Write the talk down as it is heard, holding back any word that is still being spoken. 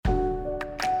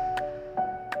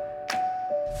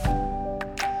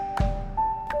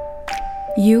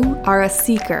You are a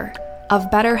seeker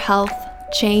of better health,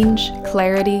 change,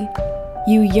 clarity.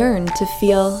 You yearn to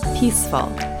feel peaceful,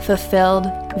 fulfilled,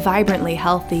 vibrantly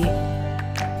healthy.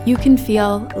 You can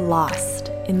feel lost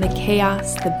in the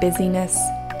chaos, the busyness,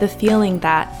 the feeling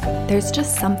that there's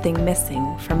just something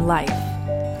missing from life.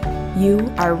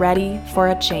 You are ready for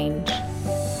a change.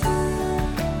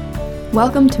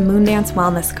 Welcome to Moondance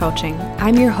Wellness Coaching.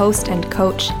 I'm your host and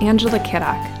coach, Angela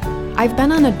Kiddock. I've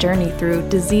been on a journey through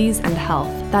disease and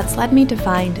health that's led me to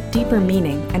find deeper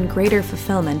meaning and greater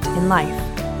fulfillment in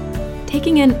life.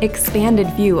 Taking an expanded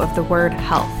view of the word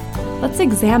health, let's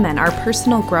examine our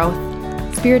personal growth,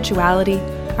 spirituality,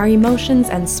 our emotions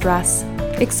and stress,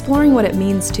 exploring what it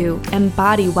means to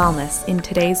embody wellness in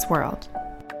today's world.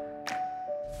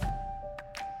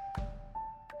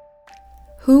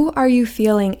 Who are you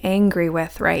feeling angry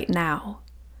with right now?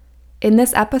 In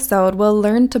this episode, we'll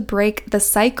learn to break the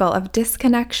cycle of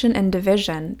disconnection and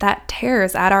division that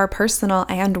tears at our personal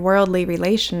and worldly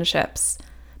relationships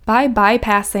by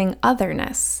bypassing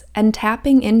otherness and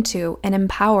tapping into an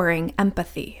empowering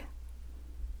empathy.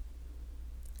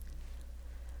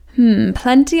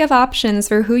 Plenty of options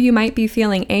for who you might be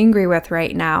feeling angry with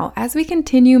right now as we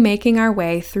continue making our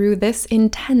way through this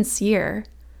intense year.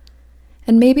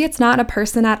 And maybe it's not a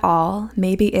person at all,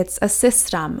 maybe it's a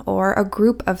system or a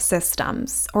group of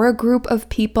systems or a group of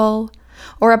people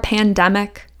or a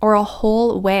pandemic or a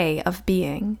whole way of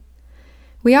being.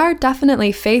 We are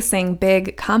definitely facing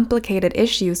big, complicated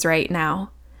issues right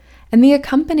now, and the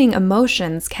accompanying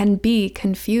emotions can be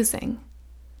confusing.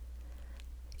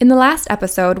 In the last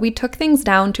episode, we took things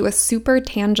down to a super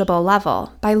tangible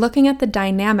level by looking at the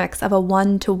dynamics of a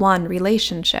one-to-one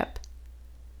relationship.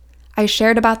 I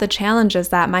shared about the challenges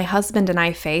that my husband and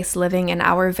I face living in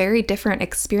our very different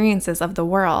experiences of the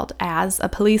world as a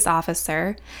police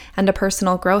officer and a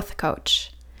personal growth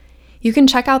coach. You can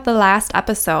check out the last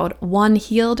episode, One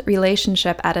Healed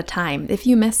Relationship at a Time, if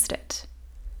you missed it.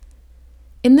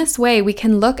 In this way, we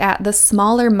can look at the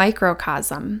smaller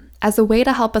microcosm as a way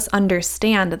to help us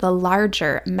understand the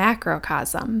larger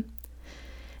macrocosm.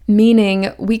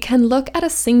 Meaning, we can look at a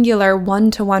singular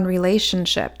one-to-one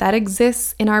relationship that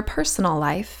exists in our personal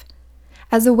life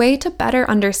as a way to better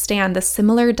understand the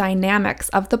similar dynamics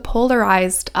of the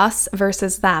polarized us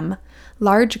versus them,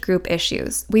 large group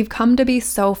issues we've come to be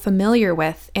so familiar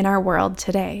with in our world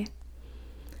today.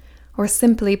 Or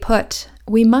simply put,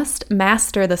 we must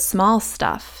master the small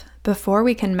stuff before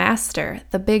we can master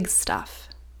the big stuff.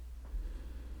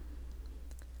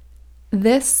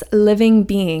 This living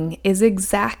being is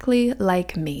exactly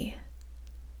like me.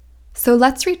 So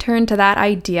let's return to that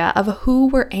idea of who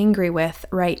we're angry with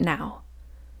right now.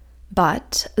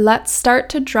 But let's start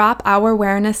to drop our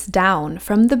awareness down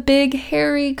from the big,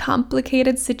 hairy,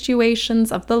 complicated situations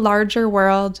of the larger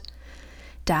world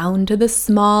down to the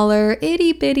smaller,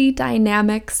 itty-bitty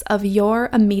dynamics of your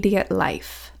immediate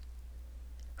life.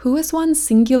 Who is one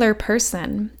singular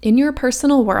person in your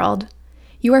personal world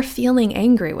you are feeling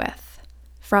angry with?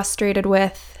 Frustrated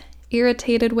with,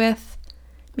 irritated with?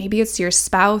 Maybe it's your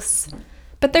spouse,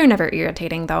 but they're never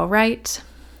irritating though, right?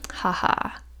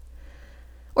 Haha.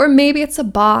 Or maybe it's a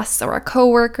boss or a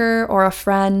coworker or a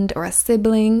friend or a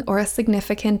sibling or a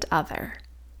significant other.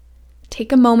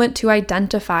 Take a moment to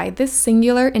identify this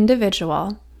singular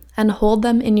individual and hold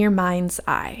them in your mind's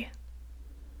eye.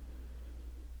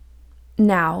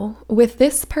 Now, with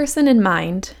this person in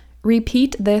mind,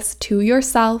 repeat this to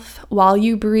yourself while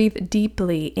you breathe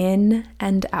deeply in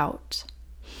and out.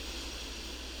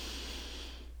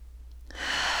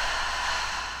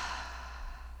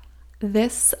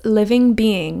 This living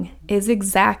being is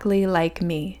exactly like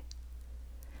me.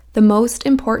 The most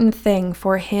important thing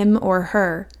for him or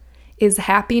her is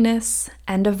happiness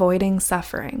and avoiding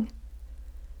suffering.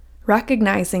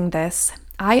 Recognizing this,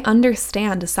 I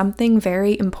understand something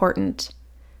very important,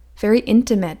 very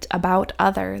intimate about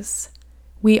others.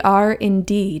 We are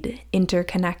indeed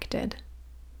interconnected.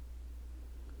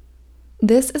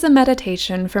 This is a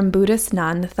meditation from Buddhist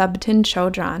nun Thubten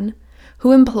Chodron,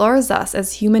 who implores us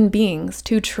as human beings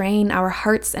to train our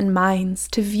hearts and minds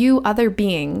to view other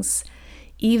beings,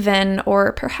 even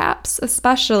or perhaps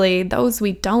especially those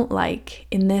we don't like,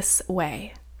 in this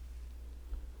way.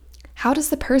 How does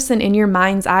the person in your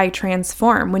mind's eye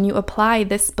transform when you apply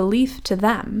this belief to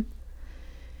them?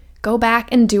 Go back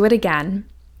and do it again,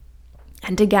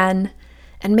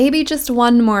 and maybe just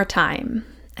one more time.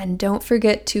 And don't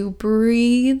forget to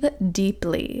breathe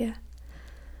deeply.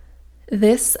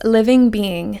 This living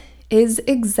being is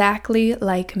exactly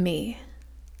like me.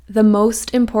 The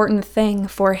most important thing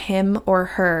for him or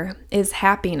her is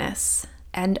happiness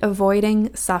and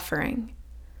avoiding suffering.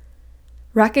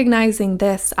 Recognizing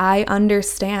this, I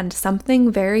understand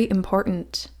something very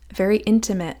important, very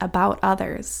intimate about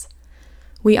others.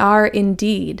 We are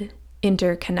indeed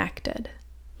interconnected.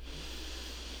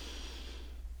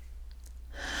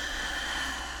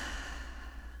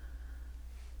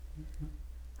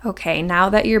 Okay, now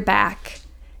that you're back,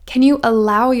 can you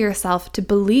allow yourself to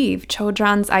believe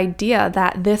Chodron's idea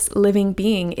that this living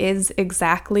being is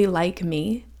exactly like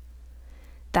me?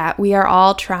 That we are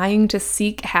all trying to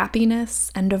seek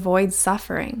happiness and avoid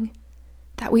suffering?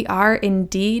 That we are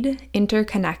indeed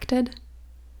interconnected?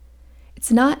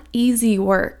 It's not easy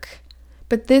work,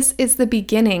 but this is the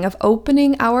beginning of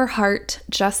opening our heart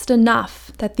just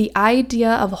enough that the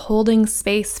idea of holding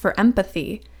space for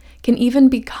empathy can even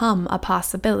become a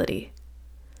possibility.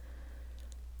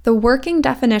 The working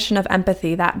definition of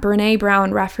empathy that Brené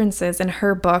Brown references in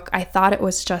her book, I Thought It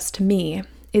Was Just Me,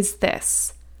 is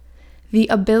this: the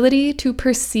ability to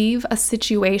perceive a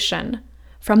situation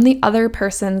from the other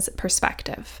person's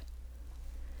perspective.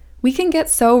 We can get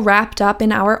so wrapped up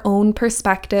in our own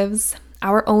perspectives,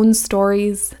 our own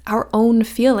stories, our own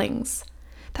feelings,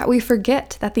 that we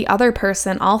forget that the other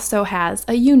person also has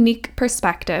a unique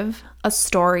perspective, a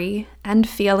story, and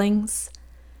feelings.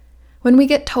 When we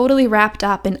get totally wrapped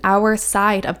up in our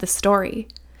side of the story,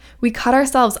 we cut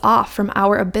ourselves off from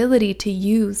our ability to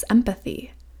use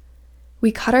empathy.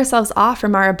 We cut ourselves off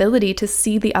from our ability to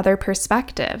see the other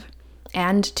perspective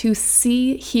and to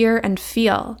see, hear, and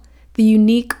feel the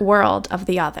unique world of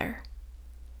the other.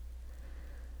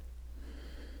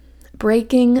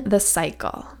 Breaking the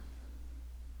cycle.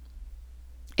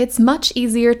 It's much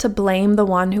easier to blame the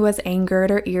one who has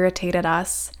angered or irritated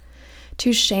us,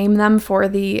 to shame them for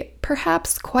the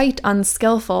perhaps quite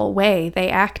unskillful way they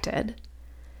acted.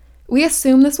 We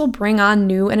assume this will bring on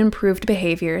new and improved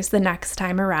behaviors the next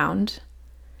time around.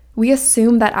 We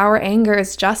assume that our anger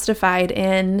is justified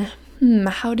in,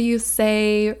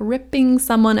 ripping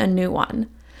someone a new one.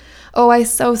 Oh, I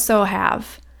so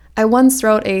have. I once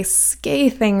wrote a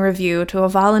scathing review to a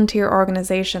volunteer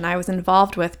organization I was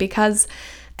involved with because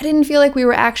I didn't feel like we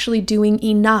were actually doing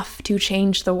enough to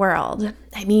change the world.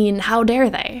 I mean, how dare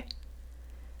they?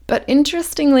 But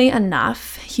interestingly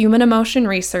enough, human emotion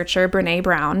researcher Brené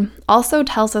Brown also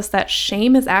tells us that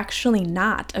shame is actually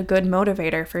not a good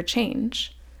motivator for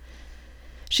change.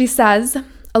 She says,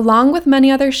 along with many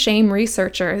other shame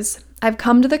researchers, I've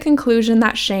come to the conclusion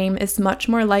that shame is much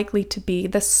more likely to be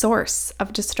the source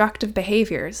of destructive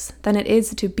behaviors than it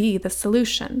is to be the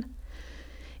solution.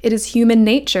 It is human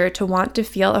nature to want to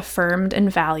feel affirmed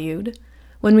and valued.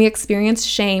 When we experience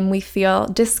shame, we feel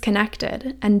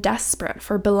disconnected and desperate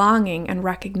for belonging and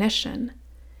recognition.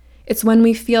 It's when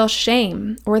we feel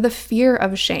shame or the fear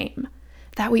of shame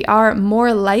that we are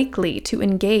more likely to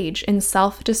engage in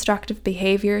self-destructive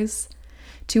behaviors,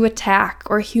 to attack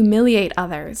or humiliate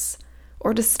others,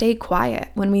 or to stay quiet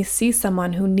when we see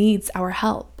someone who needs our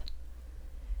help.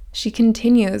 She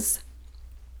continues,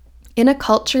 in a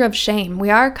culture of shame, we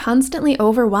are constantly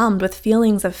overwhelmed with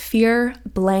feelings of fear,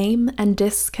 blame, and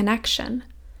disconnection.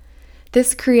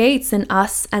 This creates an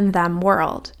us and them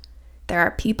world. There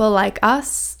are people like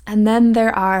us, and then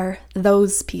there are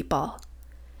those people.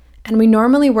 And we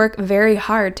normally work very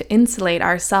hard to insulate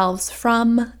ourselves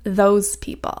from those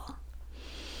people.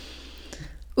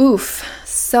 Oof,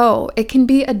 so it can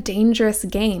be a dangerous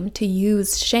game to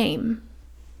use shame.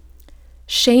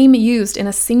 Shame used in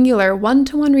a singular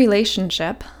one-to-one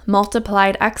relationship,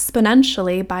 multiplied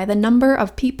exponentially by the number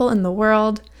of people in the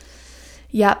world.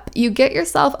 Yep, you get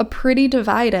yourself a pretty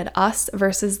divided us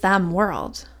versus them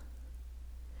world.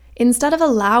 Instead of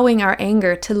allowing our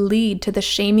anger to lead to the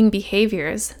shaming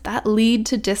behaviors that lead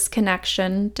to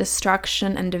disconnection,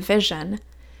 destruction, and division,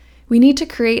 we need to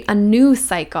create a new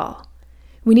cycle.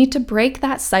 We need to break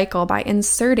that cycle by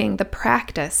inserting the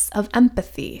practice of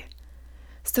empathy.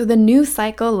 So the new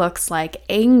cycle looks like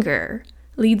anger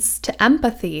leads to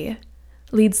empathy,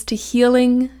 leads to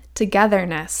healing,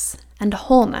 togetherness, and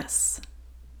wholeness.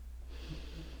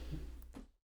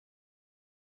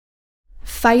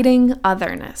 Fighting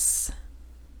otherness.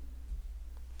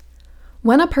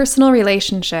 When a personal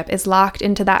relationship is locked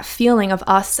into that feeling of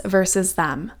us versus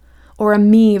them, or a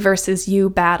me versus you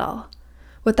battle,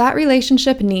 what that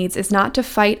relationship needs is not to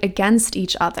fight against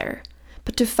each other,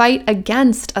 but to fight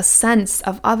against a sense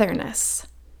of otherness.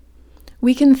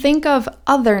 We can think of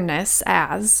otherness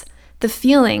as the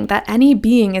feeling that any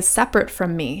being is separate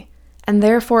from me and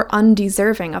therefore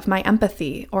undeserving of my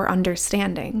empathy or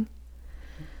understanding.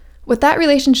 What that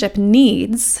relationship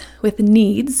needs, with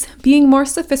needs being more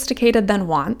sophisticated than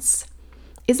wants,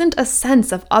 isn't a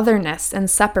sense of otherness and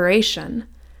separation,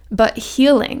 but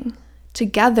healing,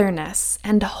 togetherness,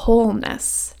 and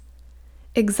wholeness.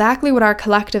 Exactly what our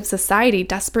collective society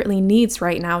desperately needs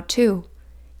right now, too.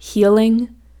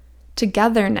 Healing,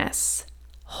 togetherness,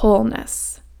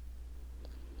 wholeness.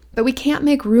 But we can't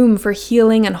make room for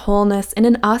healing and wholeness in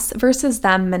an us versus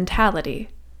them mentality.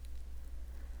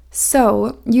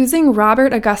 So, using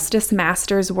Robert Augustus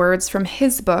Masters' words from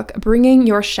his book, Bringing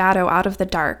Your Shadow Out of the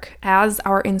Dark, as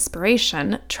our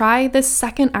inspiration, try this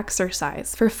second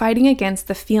exercise for fighting against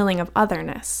the feeling of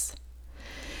otherness.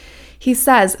 He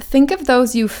says, think of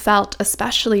those you felt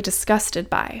especially disgusted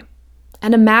by,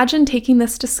 and imagine taking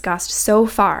this disgust so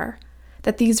far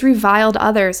that these reviled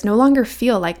others no longer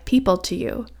feel like people to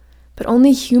you, but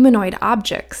only humanoid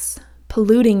objects,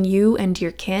 polluting you and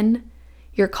your kin,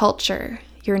 your culture,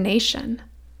 your nation.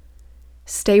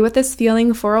 Stay with this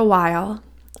feeling for a while,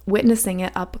 witnessing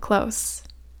it up close.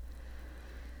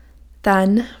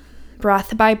 Then,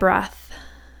 breath by breath,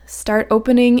 start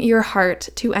opening your heart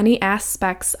to any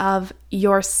aspects of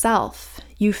yourself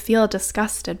you feel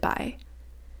disgusted by,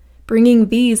 bringing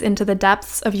these into the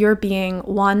depths of your being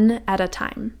one at a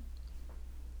time.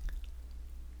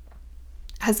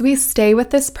 As we stay with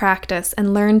this practice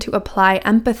and learn to apply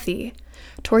empathy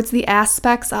towards the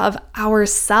aspects of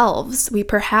ourselves we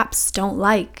perhaps don't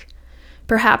like,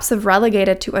 perhaps have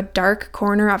relegated to a dark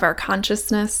corner of our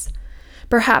consciousness,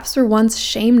 perhaps were once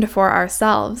shamed for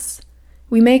ourselves,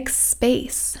 we make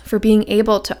space for being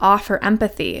able to offer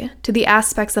empathy to the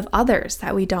aspects of others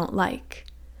that we don't like.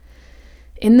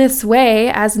 In this way,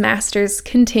 as Masters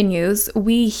continues,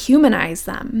 we humanize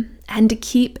them and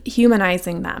keep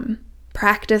humanizing them,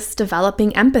 practice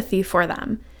developing empathy for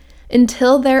them,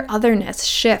 until their otherness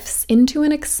shifts into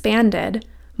an expanded,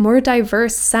 more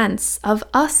diverse sense of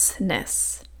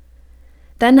us-ness.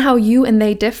 Then how you and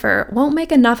they differ won't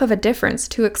make enough of a difference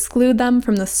to exclude them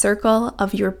from the circle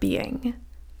of your being.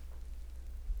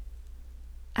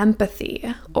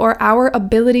 Empathy, or our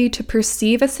ability to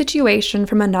perceive a situation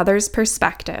from another's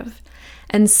perspective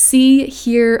and see,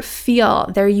 hear, feel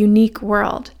their unique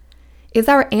world, is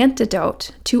our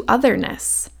antidote to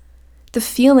otherness. The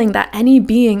feeling that any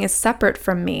being is separate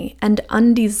from me and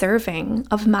undeserving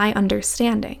of my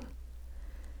understanding.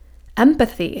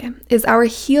 Empathy is our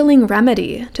healing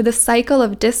remedy to the cycle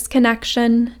of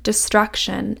disconnection,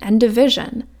 destruction, and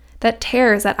division that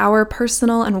tears at our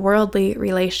personal and worldly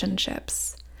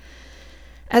relationships.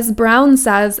 As Brown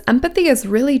says, empathy is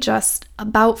really just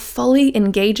about fully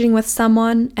engaging with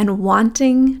someone and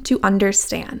wanting to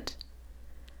understand.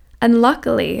 And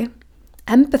luckily,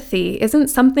 empathy isn't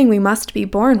something we must be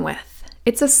born with.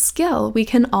 It's a skill we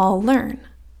can all learn.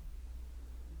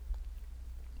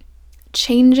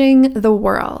 Changing the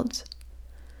world.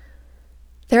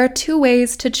 There are two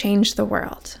ways to change the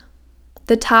world.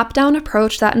 The top-down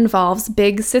approach that involves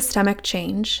big systemic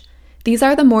change. These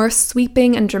are the more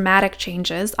sweeping and dramatic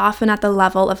changes, often at the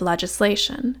level of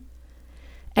legislation.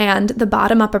 And the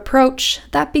bottom-up approach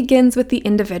that begins with the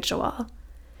individual.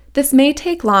 This may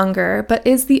take longer, but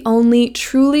is the only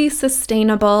truly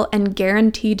sustainable and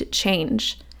guaranteed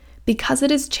change, because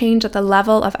it is change at the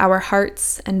level of our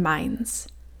hearts and minds.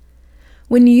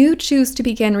 When you choose to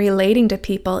begin relating to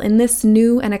people in this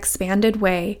new and expanded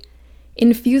way,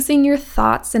 infusing your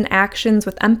thoughts and actions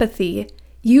with empathy,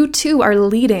 you too are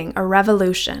leading a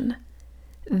revolution.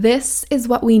 This is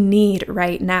what we need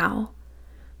right now.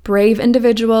 Brave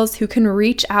individuals who can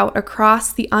reach out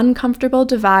across the uncomfortable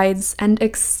divides and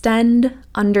extend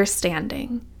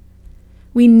understanding.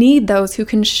 We need those who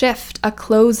can shift a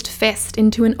closed fist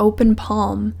into an open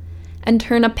palm and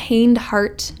turn a pained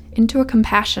heart into a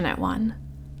compassionate one.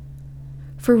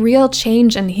 For real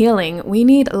change and healing, we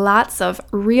need lots of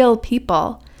real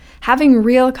people having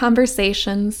real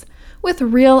conversations with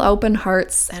real open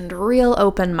hearts and real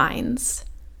open minds.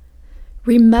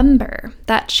 Remember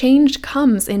that change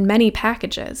comes in many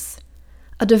packages.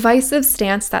 A divisive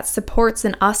stance that supports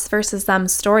an us versus them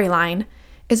storyline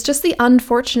is just the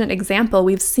unfortunate example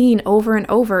we've seen over and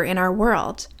over in our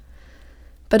world.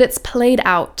 But it's played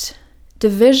out.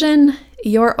 Division,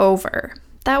 you're over.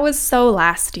 That was so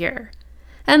last year,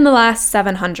 and the last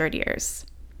 700 years.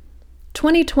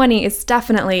 2020 is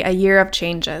definitely a year of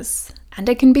changes, and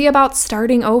it can be about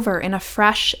starting over in a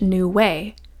fresh, new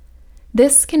way.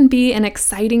 This can be an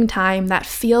exciting time that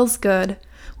feels good,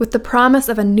 with the promise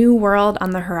of a new world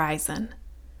on the horizon.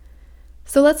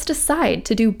 So let's decide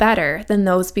to do better than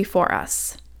those before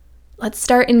us. Let's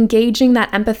start engaging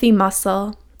that empathy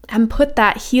muscle and put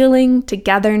that healing,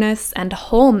 togetherness, and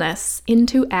wholeness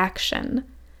into action.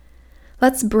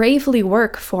 Let's bravely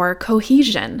work for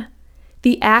cohesion,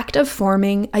 the act of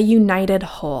forming a united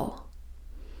whole.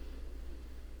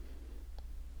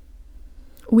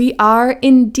 We are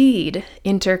indeed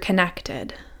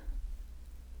interconnected.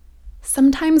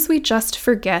 Sometimes we just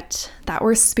forget that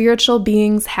we're spiritual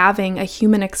beings having a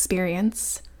human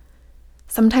experience.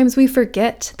 Sometimes we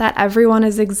forget that everyone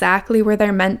is exactly where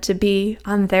they're meant to be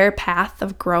on their path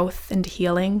of growth and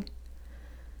healing.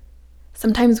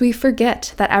 Sometimes we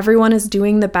forget that everyone is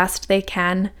doing the best they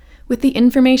can with the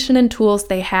information and tools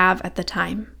they have at the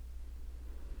time.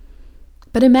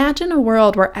 But imagine a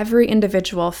world where every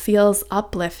individual feels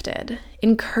uplifted,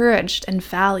 encouraged, and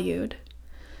valued.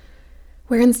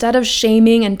 Where instead of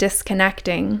shaming and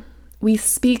disconnecting, we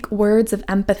speak words of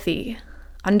empathy,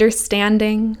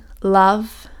 understanding,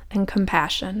 love, and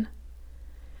compassion.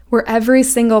 Where every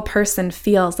single person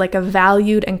feels like a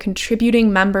valued and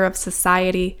contributing member of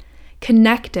society,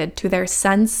 connected to their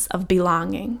sense of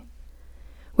belonging.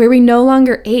 Where we no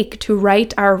longer ache to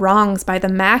right our wrongs by the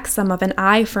maxim of an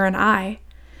eye for an eye,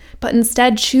 but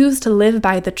instead choose to live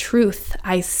by the truth,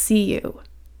 I see you.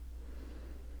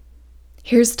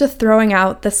 Here's to throwing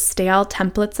out the stale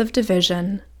templates of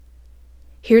division.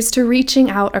 Here's to reaching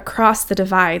out across the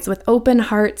divides with open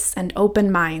hearts and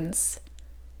open minds.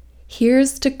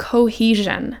 Here's to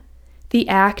cohesion, the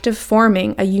act of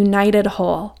forming a united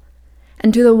whole,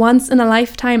 and to the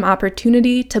once-in-a-lifetime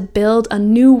opportunity to build a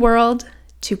new world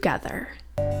together.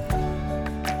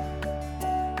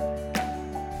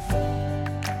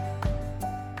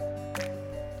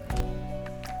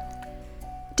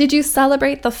 Did you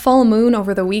celebrate the full moon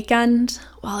over the weekend?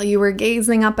 While you were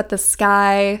gazing up at the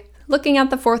sky, looking at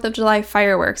the 4th of July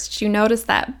fireworks, did you notice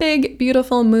that big,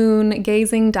 beautiful moon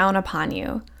gazing down upon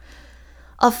you?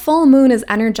 A full moon is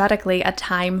energetically a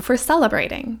time for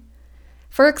celebrating,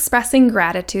 for expressing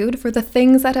gratitude for the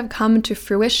things that have come to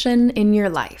fruition in your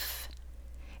life.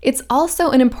 It's also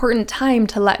an important time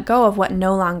to let go of what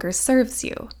no longer serves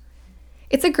you.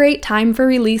 It's a great time for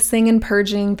releasing and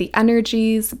purging the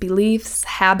energies, beliefs,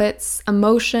 habits,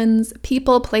 emotions,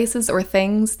 people, places, or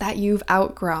things that you've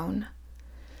outgrown.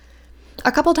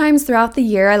 A couple times throughout the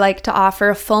year, I like to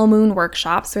offer full moon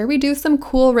workshops where we do some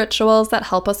cool rituals that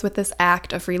help us with this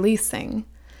act of releasing.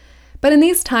 But in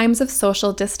these times of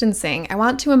social distancing, I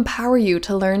want to empower you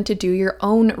to learn to do your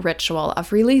own ritual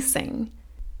of releasing.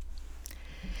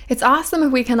 It's awesome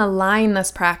if we can align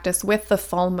this practice with the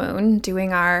full moon,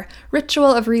 doing our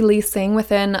ritual of releasing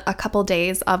within a couple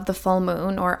days of the full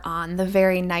moon or on the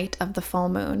very night of the full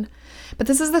moon. But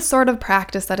this is the sort of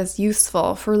practice that is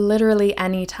useful for literally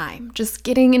any time, just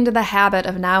getting into the habit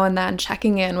of now and then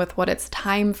checking in with what it's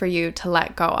time for you to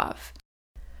let go of.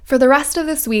 For the rest of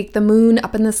this week, the moon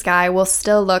up in the sky will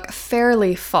still look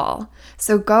fairly full,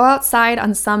 so go outside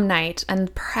on some night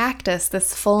and practice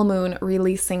this full moon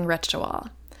releasing ritual.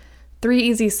 3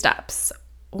 easy steps.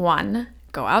 1,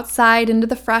 go outside into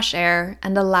the fresh air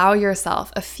and allow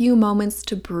yourself a few moments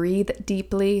to breathe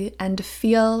deeply and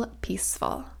feel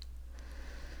peaceful.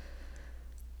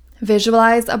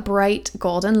 Visualize a bright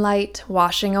golden light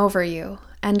washing over you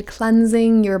and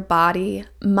cleansing your body,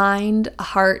 mind,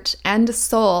 heart, and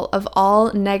soul of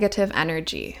all negative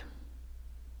energy.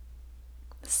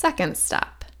 2nd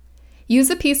step. Use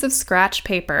a piece of scratch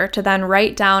paper to then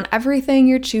write down everything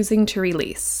you're choosing to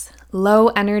release. Low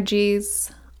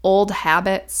energies, old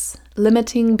habits,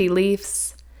 limiting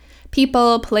beliefs,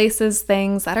 people, places,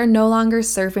 things that are no longer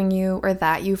serving you or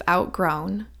that you've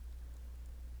outgrown.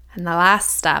 And the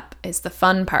last step is the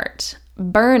fun part.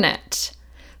 Burn it.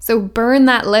 So burn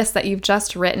that list that you've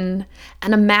just written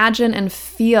and imagine and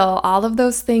feel all of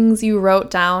those things you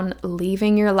wrote down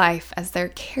leaving your life as they're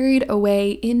carried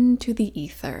away into the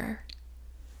ether.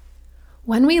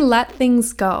 When we let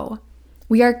things go,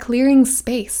 we are clearing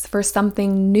space for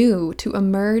something new to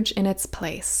emerge in its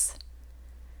place.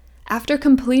 After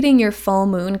completing your full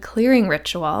moon clearing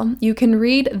ritual, you can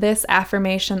read this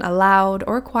affirmation aloud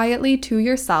or quietly to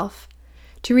yourself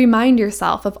to remind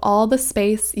yourself of all the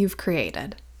space you've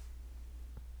created.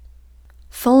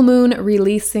 Full moon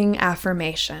releasing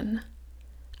affirmation.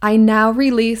 I now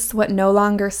release what no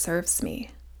longer serves me.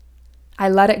 I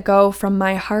let it go from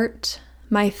my heart,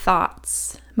 my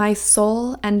thoughts, my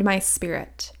soul, and my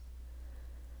spirit.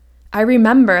 I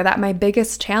remember that my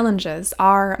biggest challenges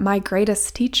are my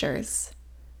greatest teachers,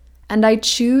 and I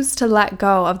choose to let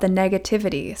go of the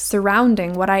negativity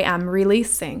surrounding what I am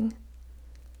releasing.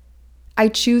 I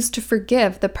choose to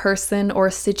forgive the person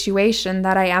or situation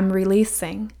that I am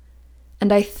releasing,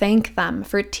 and I thank them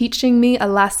for teaching me a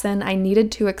lesson I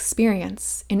needed to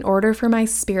experience in order for my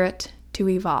spirit to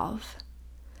evolve.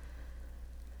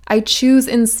 I choose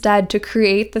instead to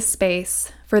create the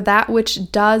space for that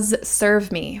which does serve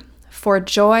me, for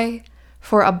joy,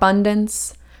 for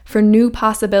abundance, for new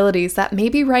possibilities that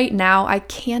maybe right now I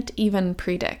can't even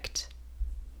predict.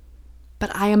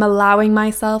 But I am allowing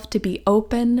myself to be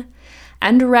open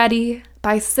and ready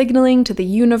by signaling to the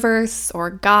universe or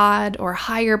God or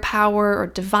higher power or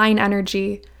divine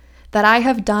energy that I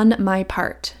have done my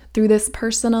part through this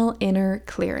personal inner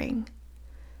clearing.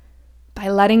 By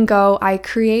letting go, I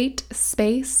create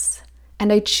space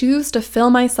and I choose to fill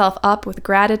myself up with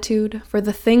gratitude for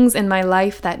the things in my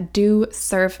life that do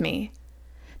serve me.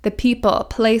 The people,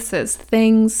 places,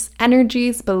 things,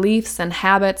 energies, beliefs, and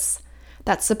habits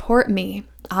that support me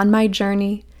on my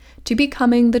journey to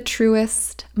becoming the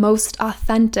truest, most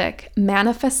authentic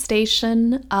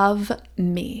manifestation of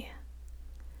me.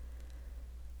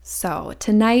 So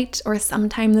tonight or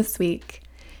sometime this week,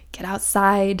 get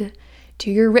outside, do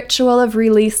your ritual of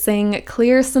releasing,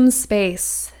 clear some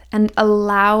space, and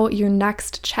allow your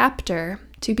next chapter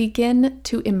to begin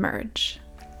to emerge.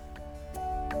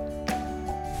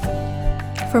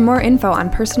 For more info on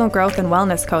personal growth and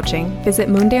wellness coaching, visit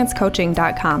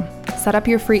moondancecoaching.com. Set up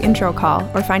your free intro call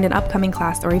or find an upcoming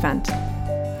class or event.